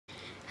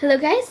Hello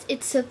guys,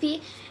 it's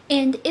Sophie,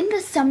 and in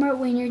the summer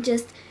when you're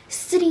just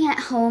sitting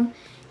at home,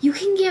 you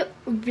can get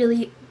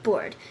really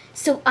bored.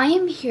 So I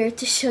am here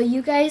to show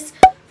you guys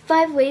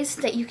 5 ways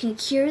that you can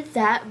cure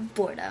that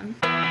boredom.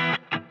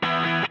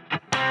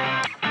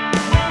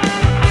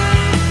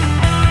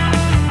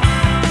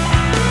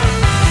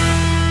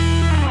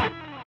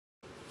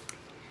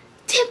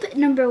 Tip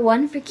number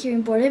 1 for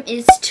curing boredom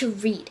is to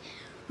read.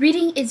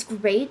 Reading is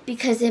great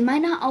because it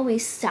might not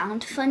always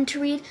sound fun to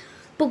read,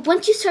 but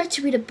once you start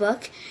to read a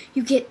book,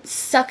 you get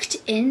sucked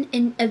in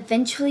and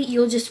eventually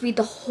you'll just read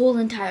the whole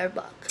entire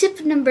book.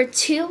 Tip number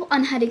 2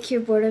 on how to cure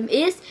boredom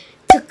is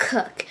to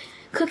cook.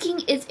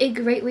 Cooking is a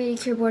great way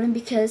to cure boredom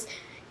because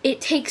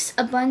it takes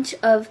a bunch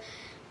of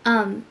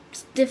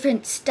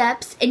different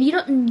steps, and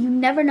you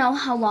never know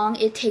how long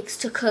it takes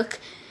to cook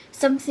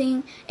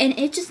something, and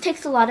it just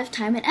takes a lot of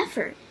time and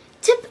effort.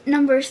 Tip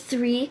number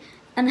 3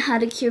 on how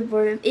to cure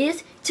boredom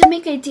is to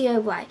make a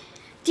DIY.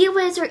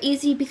 DIYs are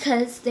easy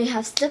because they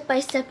have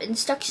step-by-step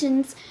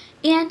instructions,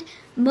 and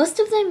most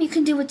of them you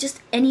can do with just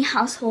any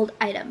household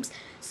items.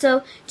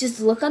 So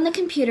just look on the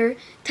computer,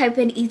 type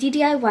in easy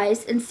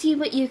DIYs, and see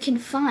what you can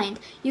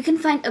find. You can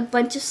find a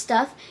bunch of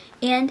stuff,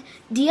 and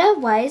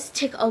DIYs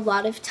take a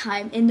lot of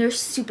time and they're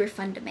super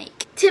fun to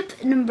make.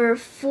 Tip number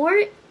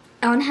 4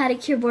 on how to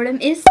cure boredom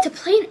is to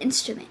play an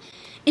instrument.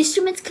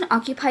 Instruments can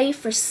occupy you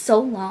for so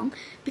long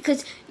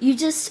because you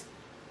just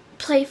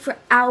play for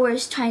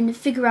hours trying to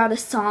figure out a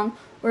song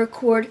or a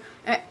chord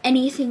or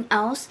anything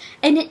else,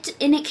 and it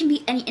can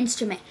be any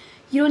instrument.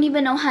 You don't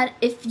even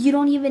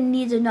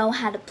need to know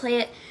how to play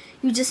it.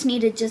 You just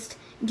need to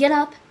get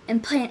up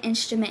and play an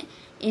instrument,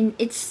 and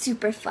it's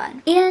super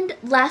fun. And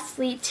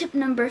lastly, tip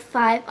number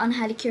 5 on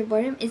how to cure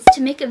boredom is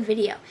to make a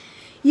video.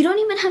 You don't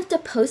even have to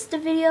post a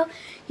video.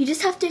 You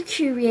just have to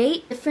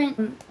create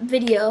different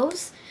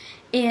videos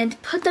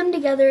and put them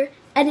together,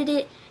 edit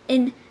it,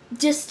 and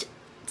just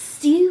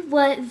see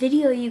what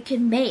video you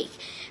can make.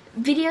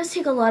 Videos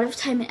take a lot of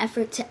time and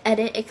effort to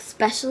edit,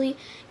 especially,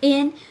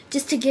 and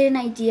just to get an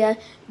idea,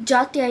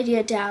 jot the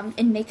idea down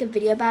and make a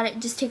video about it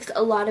just takes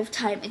a lot of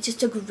time. It's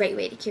just a great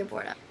way to cure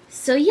boredom.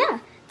 So yeah,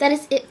 that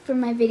is it for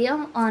my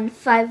video on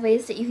 5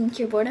 ways that you can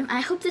cure boredom.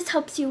 I hope this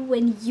helps you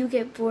when you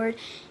get bored.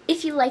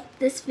 If you liked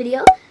this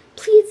video,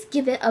 please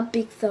give it a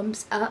big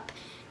thumbs up.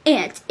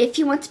 And if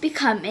you want to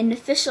become an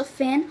official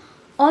fan,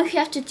 all you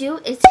have to do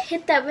is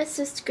hit that red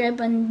subscribe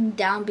button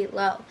down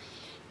below.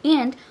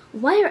 And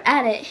while you're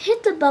at it,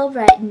 hit the bell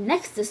right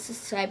next to the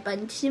subscribe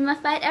button to be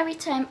notified every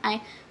time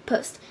I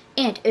post.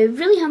 And it would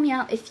really help me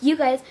out if you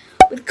guys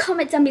would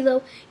comment down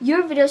below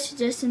your video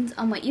suggestions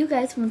on what you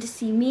guys want to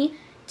see me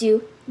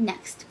do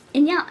next.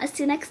 And yeah, I'll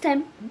see you next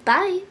time.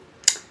 Bye!